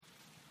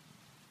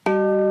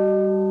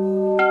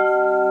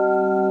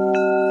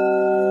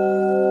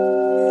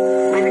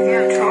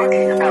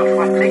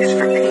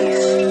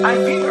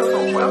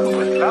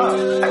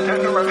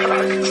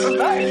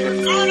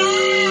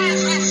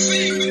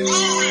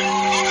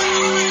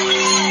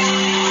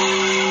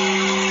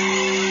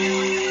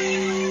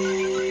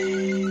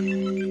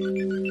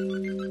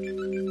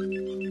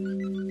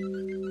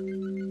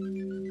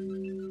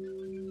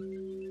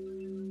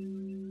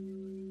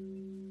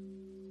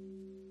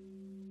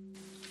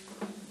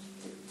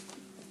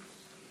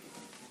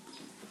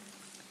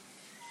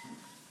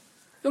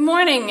Good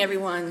morning,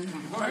 everyone.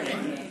 Good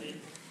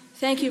morning.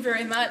 Thank you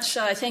very much.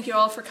 Thank you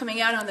all for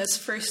coming out on this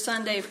first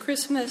Sunday of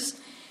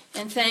Christmas,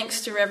 and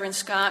thanks to Reverend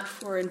Scott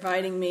for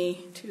inviting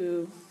me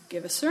to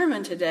give a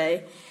sermon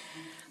today.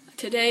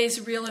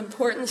 Today's real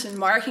importance in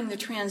marking the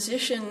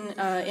transition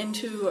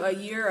into a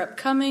year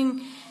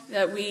upcoming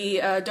that we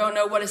don't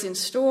know what is in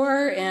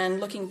store, and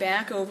looking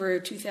back over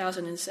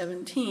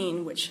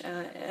 2017, which,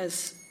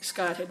 as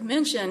Scott had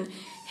mentioned,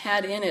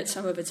 had in it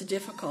some of its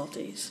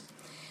difficulties.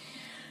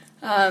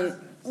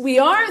 We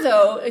are,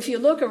 though, if you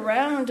look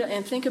around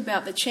and think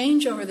about the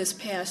change over this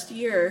past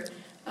year,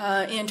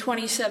 in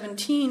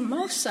 2017,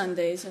 most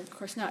Sundays, of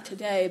course not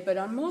today, but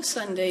on most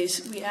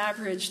Sundays, we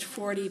averaged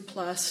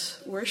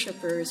 40-plus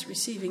worshipers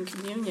receiving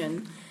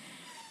communion,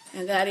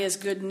 and that is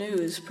good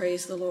news,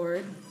 praise the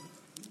Lord.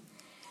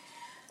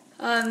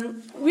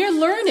 We're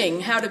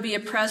learning how to be a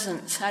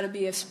presence, how to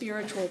be a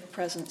spiritual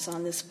presence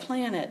on this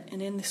planet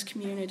and in this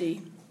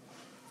community.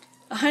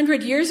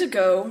 100 years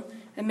ago,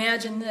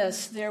 imagine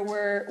this, there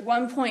were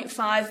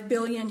 1.5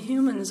 billion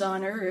humans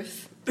on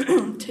Earth.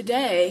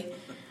 Today,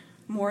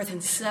 more than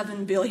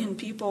 7 billion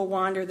people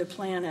wander the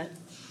planet.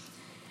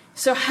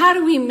 So how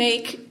do we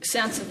make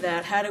sense of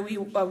that? How do we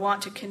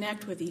want to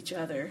connect with each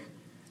other?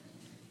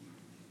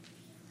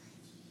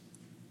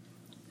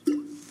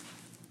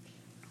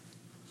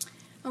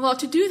 Well,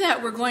 to do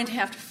that, we're going to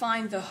have to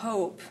find the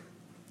hope,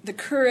 the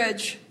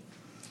courage,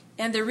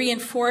 and the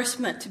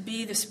reinforcement to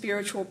be the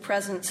spiritual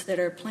presence that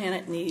our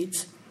planet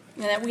needs,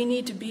 and that we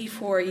need to be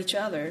for each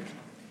other.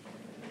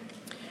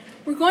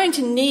 We're going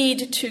to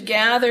need to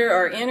gather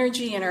our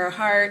energy in our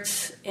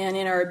hearts and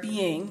in our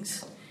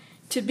beings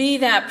to be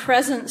that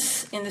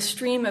presence in the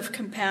stream of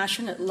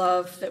compassionate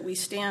love that we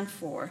stand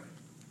for.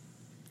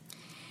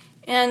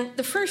 And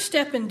the first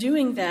step in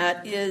doing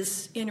that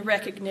is in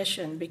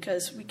recognition,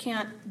 because we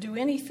can't do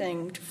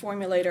anything to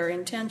formulate our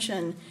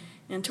intention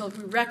until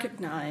we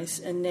recognize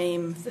and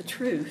name the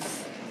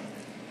truth.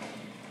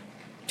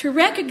 To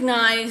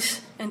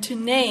recognize and to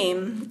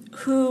name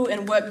who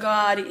and what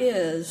God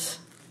is,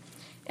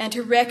 and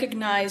to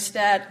recognize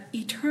that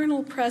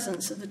eternal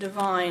presence of the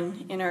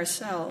divine in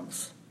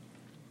ourselves.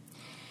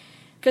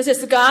 Because as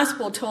the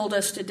gospel told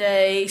us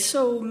today,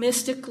 so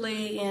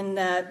mystically, in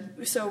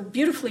that, so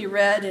beautifully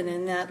read and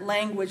in that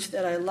language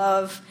that I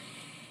love,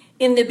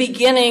 in the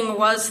beginning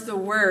was the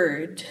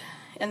Word,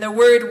 and the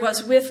Word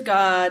was with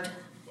God,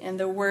 and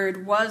the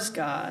Word was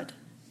God.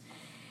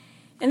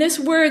 And this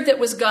Word that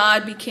was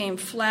God became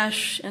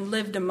flesh and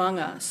lived among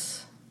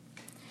us.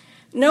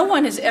 No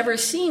one has ever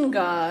seen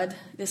God,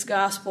 this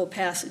gospel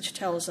passage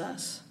tells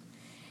us.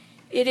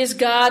 It is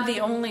God, the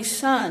only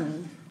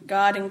Son,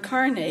 God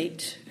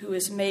incarnate, who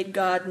has made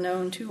God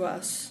known to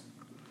us.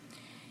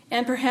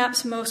 And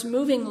perhaps most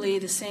movingly,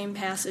 the same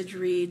passage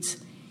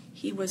reads,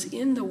 He was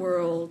in the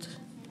world,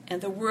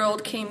 and the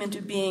world came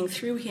into being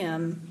through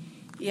him,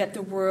 yet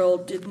the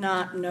world did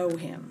not know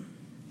him.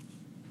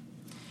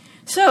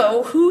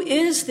 So, who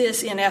is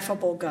this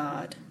ineffable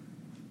God?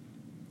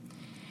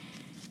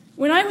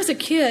 When I was a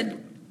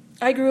kid,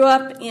 I grew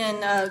up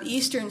in the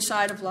eastern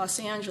side of Los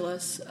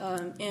Angeles,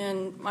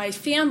 and my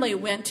family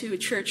went to a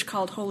church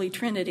called Holy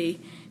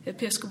Trinity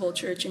Episcopal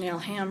Church in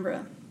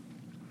Alhambra.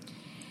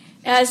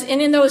 And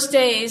in those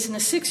days, in the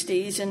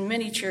 60s, in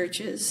many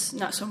churches,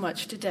 not so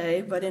much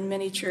today, but in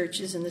many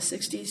churches in the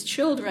 60s,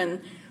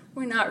 children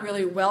were not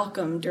really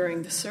welcome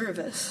during the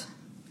service.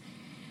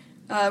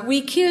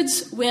 We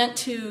kids went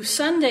to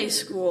Sunday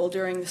school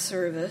during the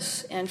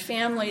service, and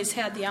families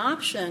had the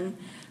option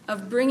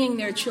of bringing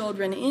their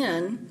children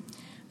in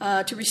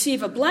to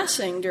receive a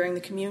blessing during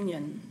the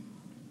communion.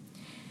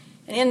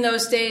 And in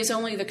those days,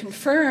 only the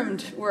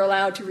confirmed were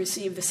allowed to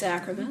receive the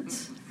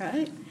sacraments,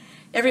 right?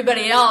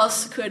 Everybody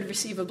else could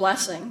receive a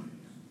blessing.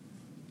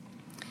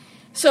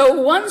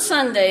 So one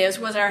Sunday, as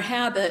was our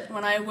habit,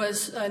 when I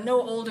was no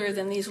older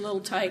than these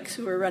little tykes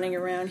who were running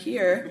around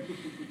here,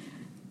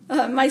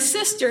 my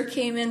sister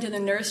came into the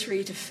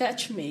nursery to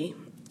fetch me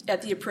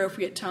at the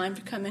appropriate time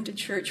to come into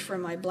church for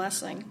my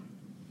blessing.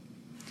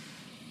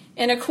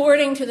 And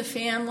according to the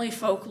family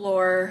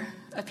folklore,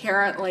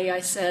 apparently I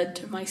said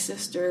to my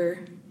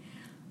sister,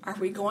 "Are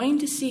we going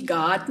to see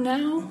God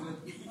now?"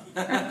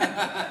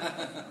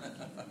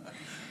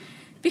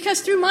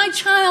 Because through my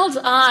child's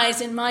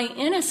eyes, in my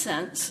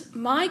innocence,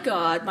 my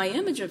God, my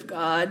image of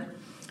God,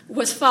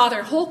 was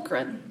Father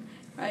Holmgren,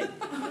 right?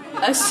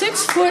 A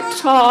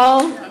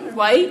 6-foot-tall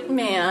white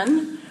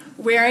man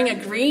wearing a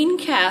green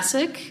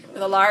cassock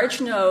with a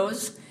large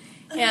nose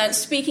and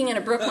speaking in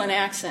a Brooklyn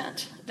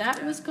accent.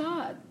 That was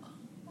God.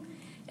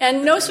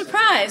 And no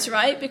surprise,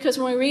 right? Because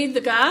when we read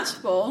the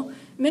gospel,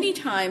 many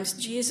times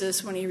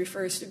Jesus, when he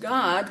refers to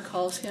God,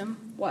 calls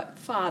him what?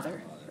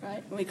 Father,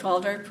 right? And we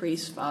called our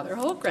priest Father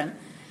Holmgren.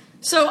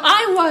 So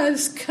I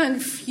was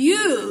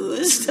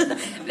confused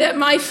that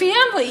my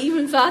family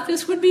even thought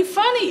this would be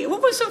funny.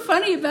 What was so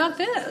funny about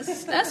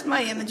this? That's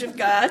my image of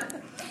God.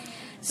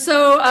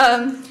 So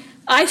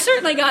I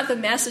certainly got the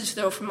message,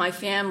 though, from my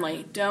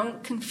family.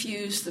 Don't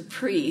confuse the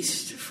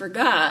priest for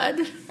God.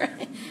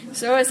 Right?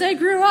 So as I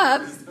grew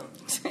up,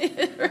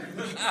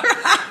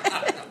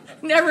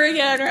 Never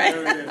again,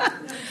 right?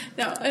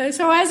 No.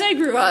 So as I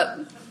grew up,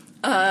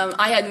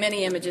 I had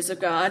many images of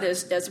God,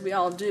 as we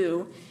all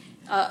do.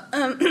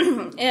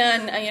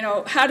 And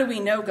how do we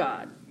know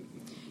God?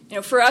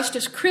 For us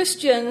as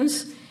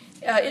Christians,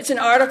 it's an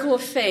article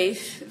of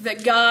faith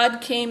that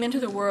God came into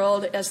the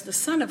world as the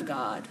Son of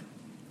God.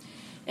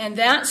 And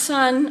that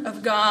Son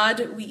of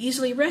God we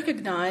easily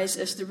recognize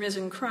as the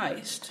risen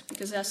Christ,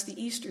 because that's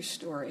the Easter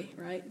story,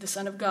 right? The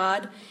Son of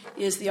God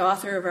is the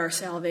author of our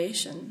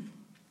salvation.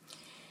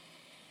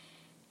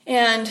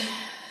 And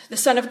the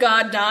Son of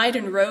God died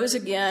and rose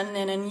again,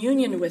 and in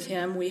union with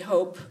him, we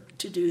hope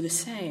to do the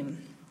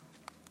same.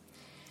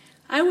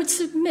 I would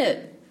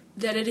submit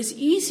that it is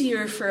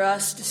easier for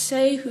us to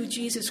say who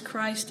Jesus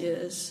Christ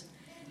is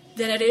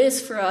than it is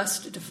for us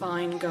to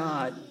define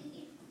God.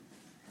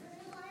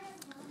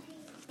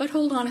 But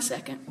hold on a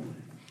second.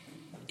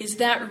 Is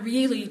that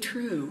really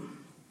true?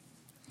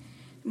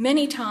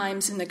 Many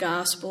times in the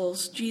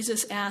Gospels,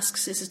 Jesus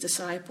asks his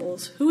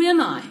disciples, "Who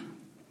am I?"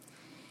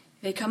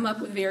 They come up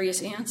with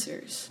various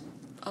answers.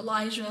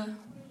 Elijah,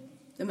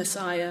 the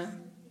Messiah.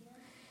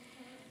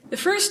 The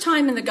first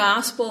time in the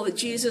Gospel that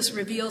Jesus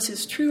reveals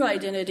his true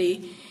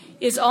identity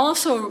is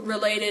also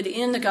related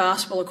in the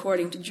Gospel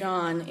according to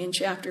John in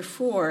chapter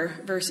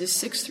 4, verses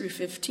 6 through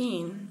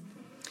 15.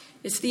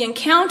 It's the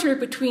encounter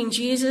between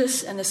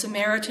Jesus and the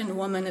Samaritan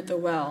woman at the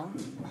well.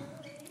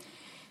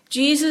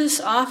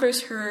 Jesus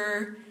offers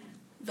her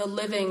the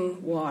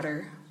living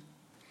water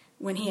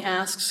when he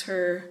asks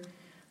her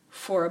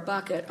for a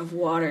bucket of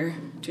water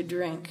to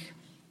drink.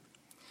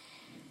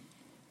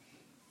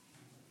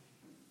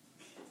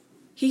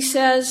 He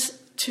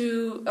says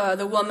to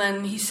the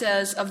woman, he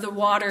says, of the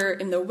water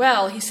in the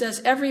well, he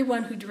says,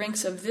 "Everyone who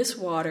drinks of this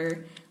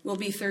water will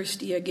be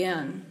thirsty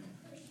again.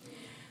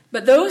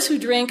 But those who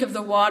drink of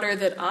the water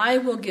that I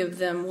will give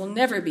them will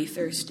never be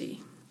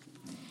thirsty.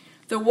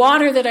 The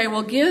water that I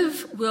will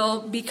give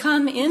will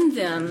become in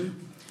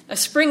them a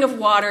spring of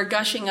water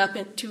gushing up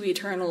into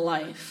eternal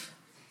life."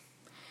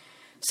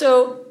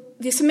 So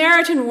the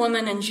Samaritan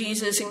woman and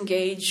Jesus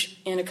engage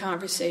in a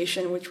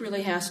conversation which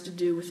really has to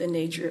do with the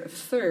nature of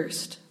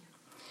thirst.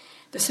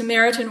 The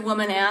Samaritan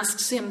woman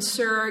asks him,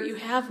 "Sir, you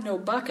have no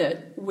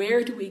bucket.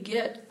 Where do we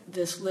get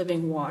this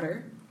living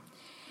water?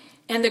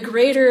 And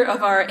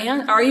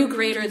are you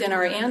greater than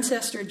our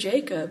ancestor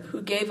Jacob,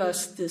 who gave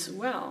us this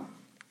well?"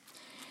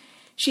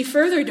 She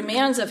further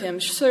demands of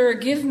him, "Sir,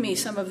 give me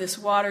some of this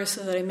water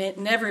so that I may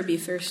never be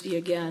thirsty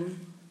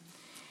again."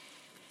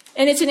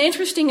 And it's an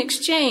interesting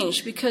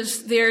exchange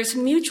because there's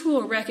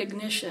mutual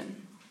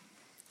recognition.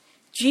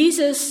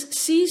 Jesus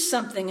sees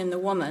something in the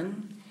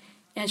woman,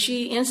 and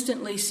she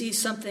instantly sees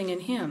something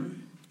in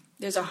him.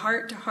 There's a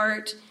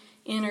heart-to-heart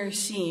inner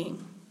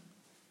seeing.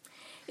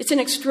 It's an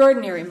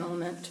extraordinary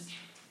moment.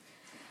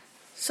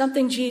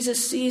 Something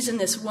Jesus sees in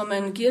this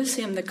woman gives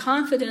him the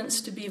confidence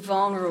to be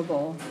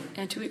vulnerable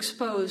and to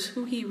expose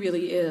who he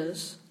really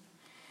is.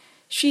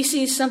 She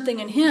sees something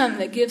in him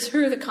that gives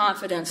her the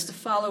confidence to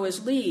follow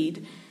his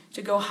lead,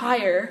 to go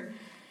higher,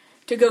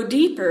 to go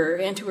deeper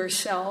into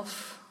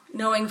herself,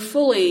 knowing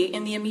fully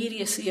in the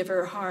immediacy of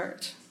her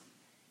heart.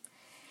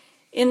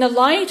 In the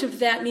light of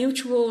that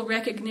mutual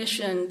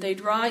recognition, they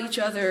draw each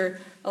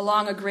other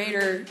along a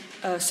greater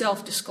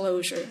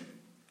self-disclosure.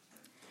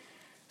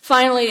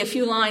 Finally, a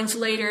few lines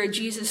later,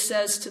 Jesus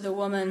says to the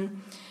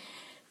woman,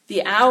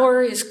 "The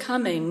hour is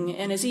coming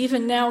and is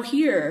even now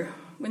here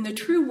when the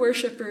true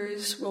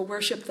worshipers will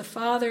worship the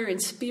Father in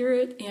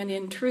spirit and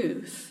in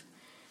truth,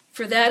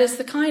 for that is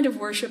the kind of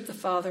worship the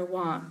Father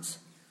wants."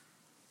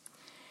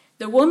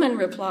 The woman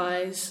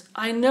replies,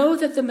 "I know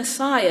that the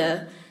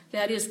Messiah,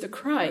 that is the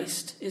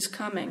Christ, is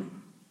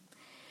coming.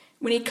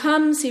 When he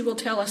comes, he will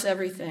tell us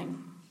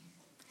everything."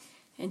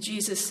 And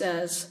Jesus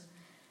says,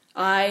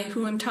 "I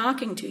who am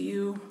talking to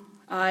you,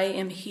 I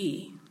am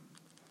he."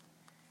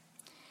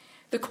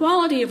 The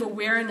quality of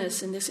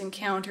awareness in this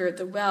encounter at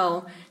the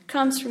well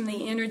comes from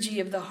the energy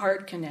of the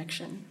heart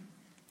connection.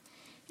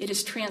 It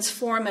is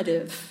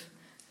transformative,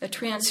 a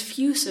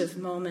transfusive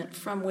moment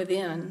from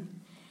within.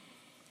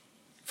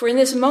 For in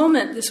this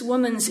moment, this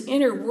woman's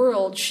inner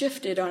world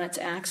shifted on its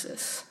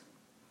axis.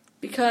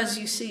 Because,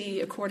 you see,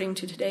 according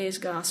to today's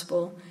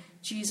gospel,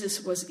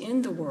 Jesus was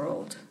in the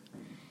world,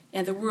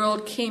 and the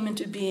world came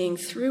into being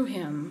through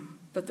him,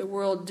 but the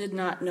world did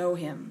not know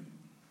him.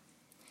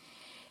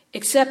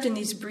 Except in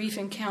these brief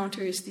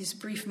encounters, these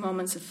brief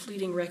moments of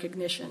fleeting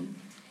recognition,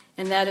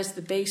 and that is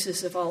the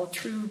basis of all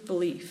true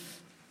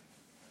belief.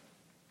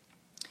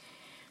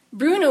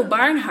 Bruno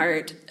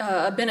Barnhart,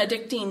 a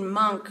Benedictine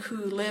monk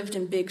who lived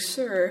in Big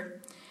Sur,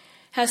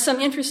 has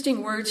some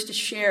interesting words to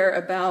share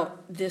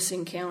about this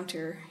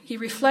encounter. He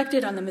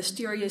reflected on the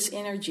mysterious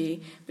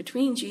energy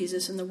between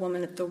Jesus and the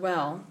woman at the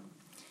well.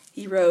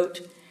 He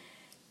wrote,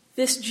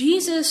 "This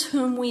Jesus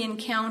whom we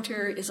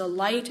encounter is a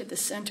light at the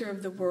center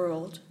of the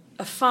world,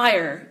 a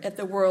fire at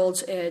the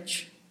world's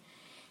edge.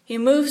 He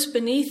moves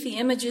beneath the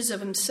images of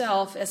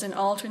himself as an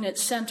alternate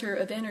center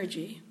of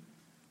energy."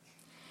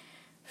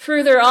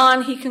 Further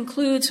on, he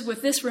concludes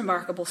with this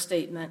remarkable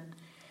statement,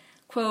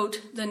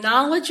 quote, "The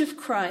knowledge of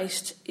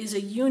Christ is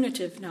a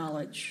unitive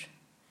knowledge.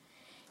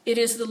 It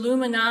is the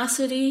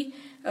luminosity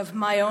of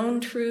my own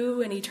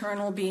true and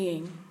eternal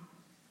being."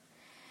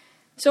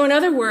 So in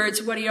other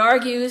words, what he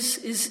argues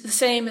is the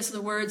same as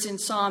the words in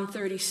Psalm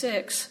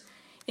 36,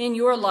 "In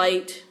your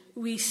light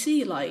we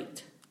see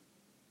light."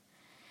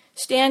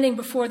 Standing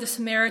before the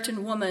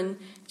Samaritan woman,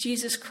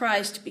 Jesus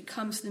Christ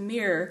becomes the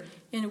mirror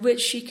in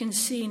which she can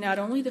see not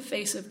only the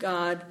face of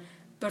God,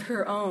 but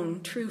her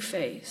own true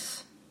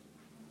face.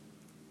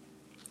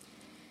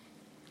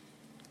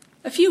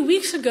 A few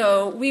weeks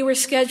ago, we were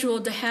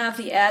scheduled to have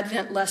the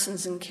Advent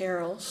lessons and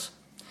carols,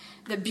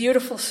 the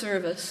beautiful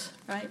service,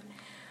 right?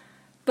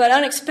 But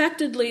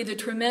unexpectedly, the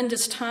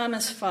tremendous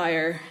Thomas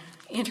fire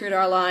entered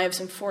our lives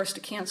and forced a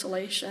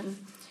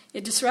cancellation.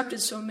 It disrupted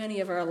so many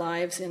of our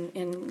lives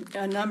in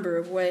a number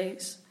of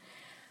ways.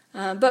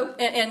 But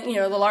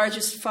the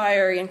largest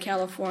fire in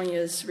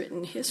California's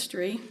written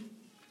history,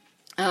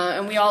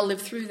 and we all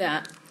lived through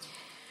that.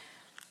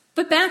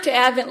 But back to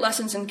Advent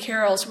lessons and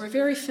carols, we're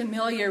very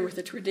familiar with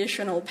the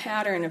traditional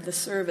pattern of the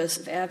service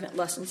of Advent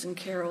lessons and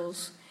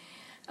carols.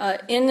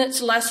 In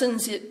its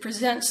lessons, it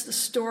presents the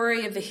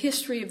story of the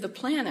history of the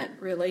planet,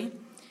 really,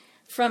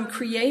 from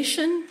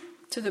creation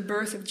to the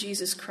birth of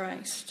Jesus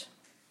Christ.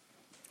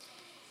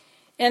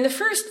 And the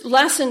first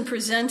lesson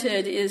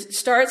presented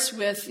starts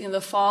with the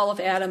fall of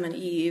Adam and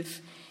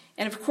Eve.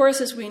 And of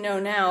course, as we know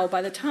now,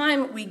 by the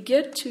time we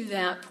get to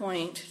that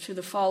point, to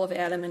the fall of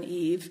Adam and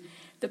Eve,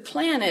 the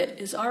planet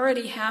is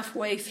already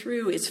halfway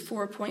through its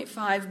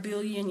 4.5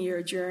 billion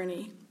year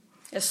journey,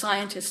 as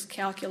scientists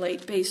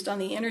calculate based on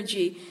the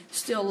energy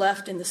still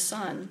left in the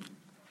sun.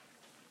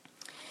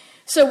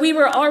 So we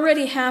were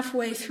already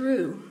halfway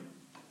through.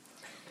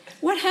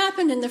 What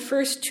happened in the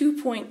first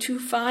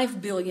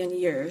 2.25 billion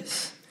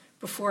years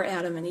before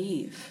Adam and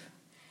Eve?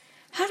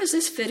 How does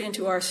this fit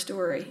into our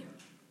story?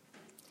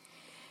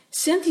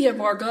 Cynthia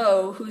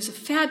Bourgeau, who's a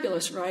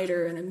fabulous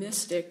writer and a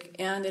mystic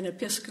and an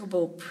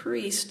Episcopal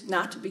priest,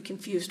 not to be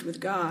confused with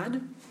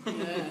God,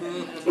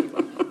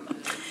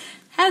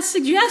 has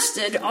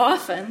suggested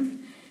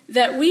often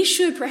that we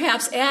should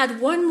perhaps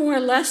add one more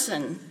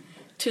lesson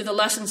to the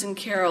lessons and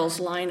carols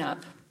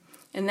lineup,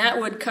 and that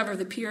would cover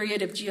the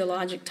period of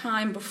geologic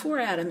time before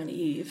Adam and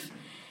Eve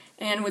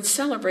and would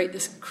celebrate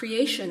this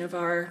creation of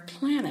our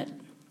planet.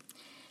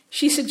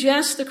 She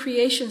suggests the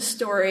creation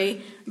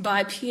story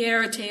by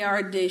Pierre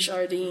Teilhard de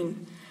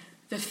Chardin,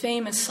 the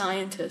famous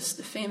scientist,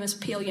 the famous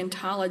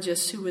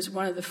paleontologist who was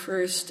one of the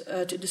first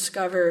to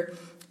discover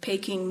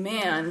Peking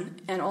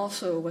man and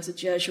also was a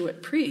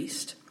Jesuit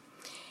priest.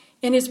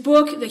 In his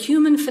book, The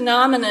Human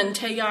Phenomenon,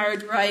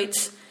 Teilhard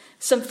writes,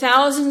 "Some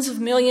thousands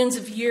of millions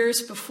of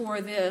years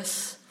before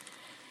this,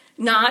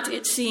 not,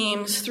 it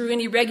seems, through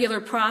any regular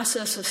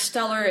process of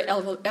stellar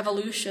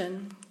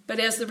evolution, but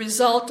as the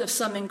result of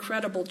some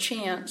incredible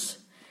chance,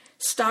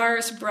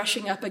 stars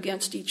brushing up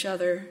against each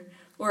other,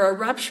 or a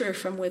rupture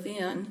from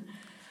within,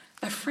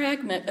 a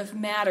fragment of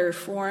matter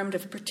formed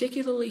of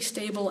particularly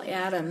stable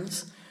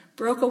atoms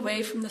broke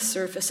away from the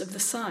surface of the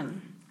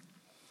sun.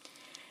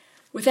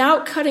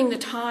 Without cutting the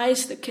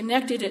ties that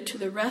connected it to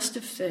the rest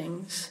of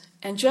things,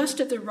 and just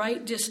at the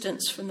right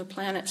distance from the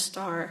parent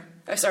star,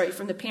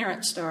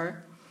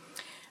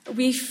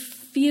 we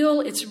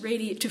feel its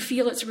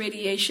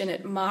radiation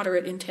at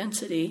moderate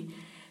intensity,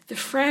 the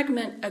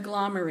fragment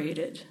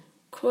agglomerated,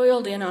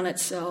 coiled in on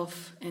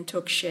itself, and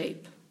took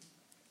shape.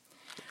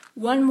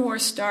 One more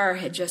star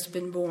had just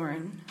been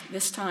born,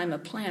 this time a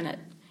planet,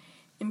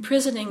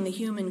 imprisoning the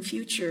human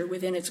future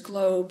within its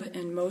globe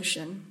and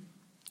motion.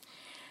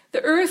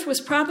 The Earth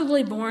was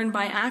probably born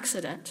by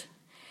accident,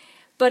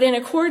 but in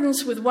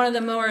accordance with one of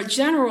the more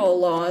general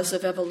laws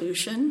of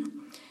evolution,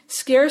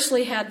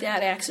 scarcely had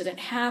that accident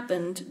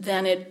happened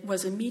than it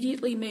was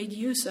immediately made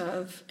use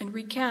of and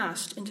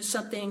recast into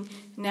something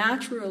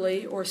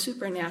naturally or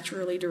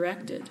supernaturally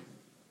directed.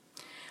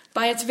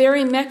 By its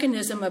very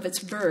mechanism of its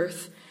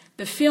birth,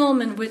 the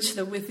film in which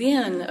the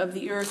within of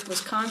the earth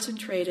was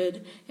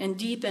concentrated and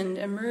deepened,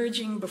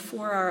 emerging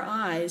before our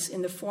eyes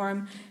in the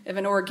form of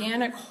an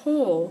organic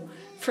whole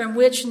from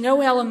which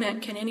no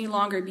element can any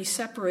longer be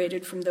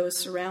separated from those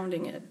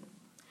surrounding it.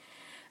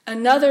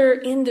 Another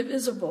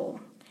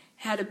indivisible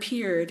had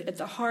appeared at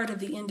the heart of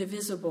the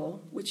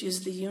indivisible, which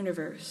is the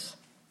universe.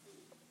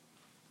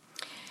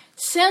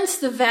 Sense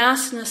the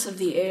vastness of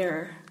the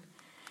air,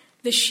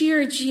 the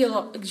sheer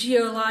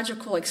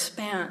geological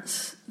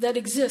expanse that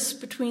exists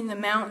between the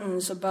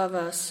mountains above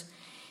us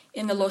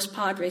in the Los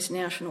Padres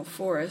National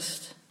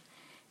Forest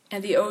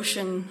and the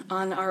ocean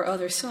on our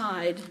other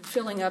side,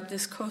 filling up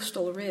this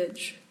coastal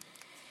ridge.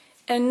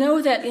 And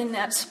know that in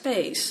that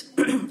space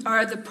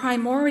are the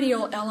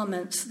primordial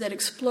elements that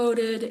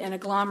exploded and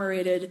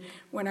agglomerated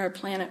when our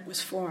planet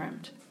was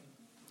formed.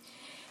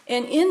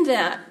 And in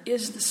that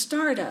is the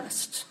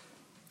stardust,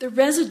 the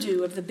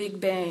residue of the Big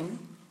Bang.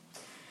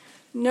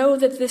 Know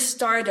that this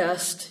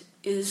stardust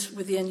is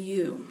within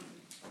you.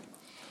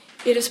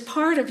 It is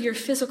part of your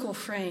physical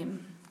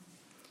frame.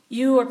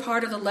 You are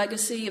part of the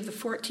legacy of the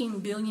 14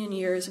 billion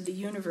years of the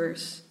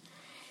universe.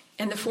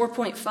 and the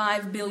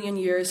 4.5 billion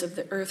years of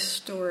the Earth's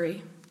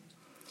story.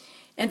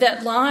 And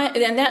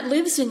that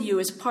lives in you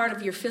as part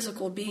of your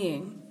physical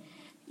being.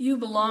 You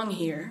belong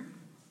here.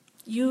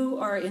 You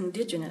are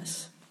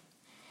indigenous.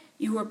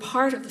 You are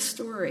part of the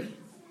story.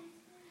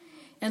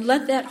 And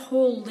let that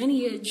whole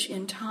lineage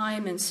in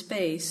time and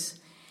space,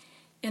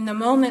 in the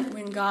moment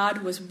when God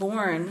was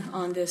born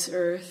on this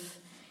earth,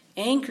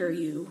 anchor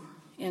you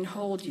and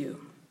hold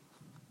you.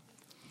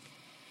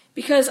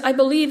 Because I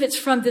believe it's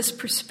from this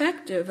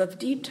perspective of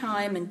deep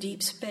time and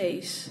deep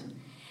space,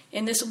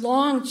 in this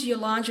long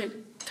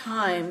geologic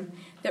time,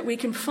 that we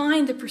can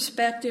find the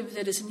perspective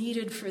that is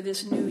needed for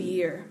this new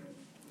year,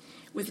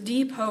 with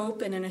deep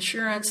hope and an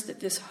assurance that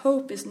this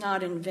hope is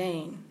not in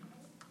vain.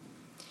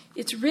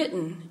 It's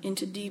written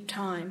into deep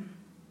time.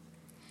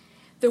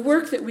 The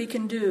work that we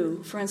can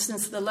do, for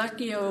instance, the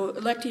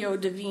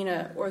Lectio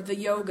Divina or the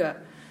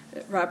yoga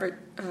that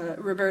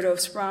Roberto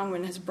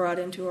Sprongman has brought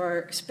into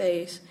our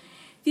space,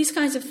 these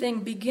kinds of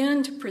things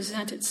begin to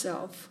present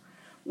itself.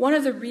 One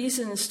of the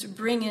reasons to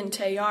bring in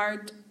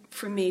Teilhard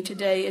for me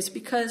today is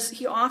because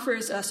he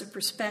offers us a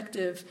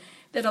perspective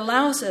that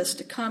allows us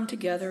to come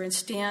together and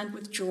stand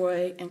with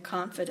joy and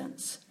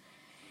confidence.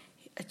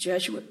 A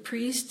Jesuit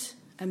priest,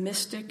 a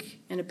mystic,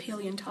 and a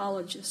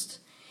paleontologist.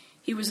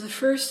 He was the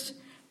first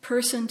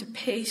person to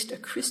paste a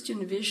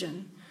Christian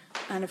vision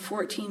on a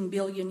 14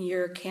 billion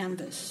year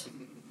canvas.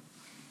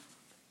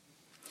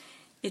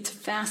 It's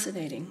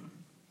fascinating.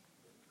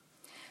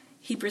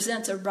 He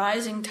presents a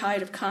rising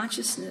tide of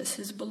consciousness.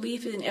 His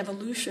belief in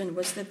evolution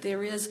was that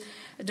there is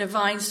a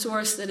divine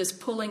source that is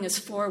pulling us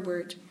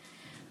forward.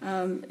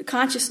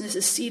 Consciousness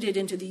is seeded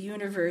into the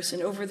universe,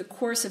 and over the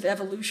course of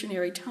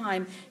evolutionary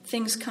time,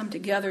 things come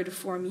together to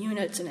form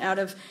units, and out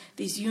of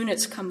these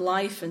units come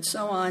life and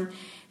so on,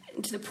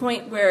 to the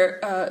point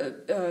where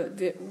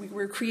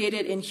we're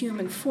created in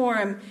human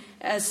form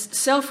as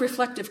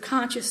self-reflective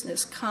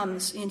consciousness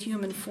comes in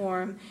human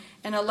form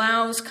and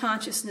allows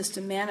consciousness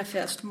to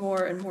manifest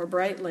more and more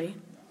brightly.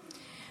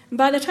 And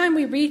by the time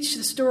we reach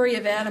the story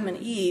of Adam and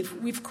Eve,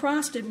 we've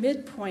crossed a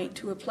midpoint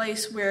to a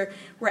place where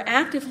we're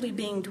actively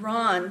being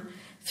drawn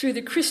through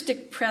the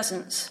Christic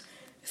presence,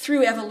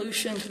 through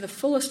evolution, to the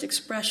fullest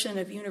expression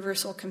of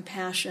universal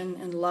compassion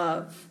and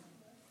love.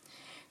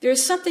 There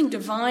is something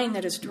divine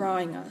that is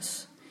drawing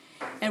us,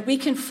 and we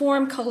can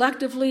form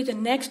collectively the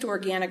next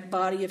organic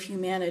body of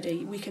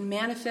humanity. We can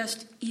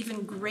manifest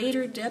even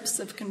greater depths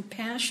of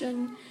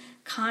compassion,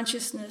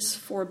 consciousness,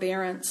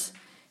 forbearance,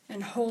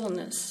 and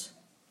wholeness.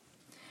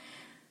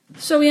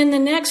 So in the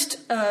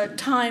next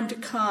time to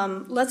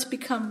come, let's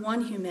become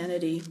one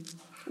humanity,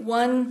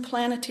 one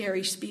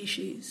planetary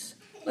species.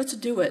 Let's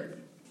do it.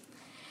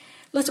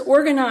 Let's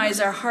organize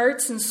our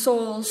hearts and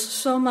souls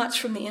so much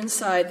from the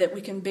inside that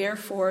we can bear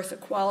forth a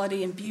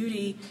quality and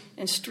beauty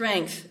and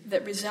strength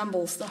that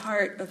resembles the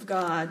heart of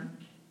God.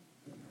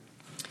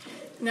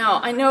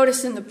 Now, I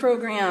notice in the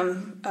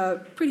program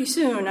pretty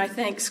soon, I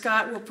think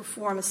Scott will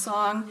perform a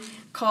song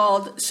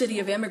called City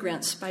of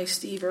Immigrants by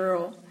Steve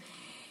Earle.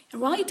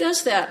 And while he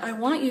does that, I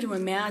want you to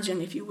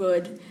imagine, if you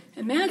would,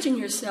 imagine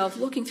yourself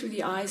looking through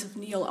the eyes of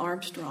Neil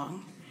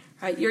Armstrong.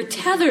 Right? You're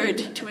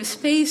tethered to a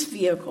space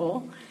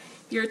vehicle.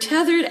 You're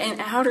tethered in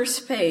outer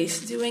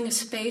space, doing a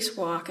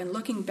spacewalk and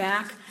looking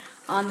back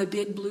on the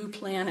big blue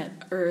planet,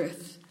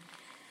 Earth.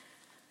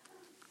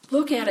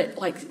 Look at it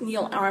like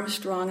Neil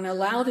Armstrong and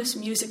allow this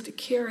music to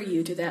carry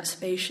you to that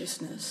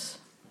spaciousness.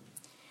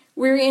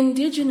 We're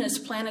indigenous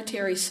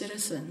planetary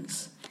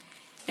citizens,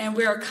 and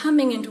we are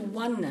coming into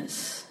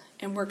oneness.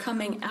 And we're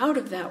coming out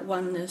of that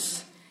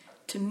oneness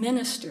to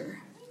minister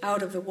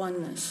out of the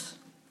oneness.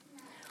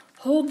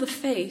 Hold the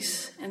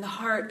face and the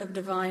heart of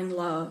divine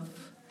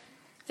love.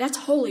 That's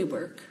holy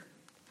work.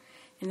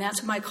 And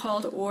that's my call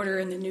to order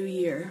in the new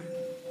year.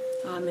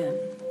 Amen.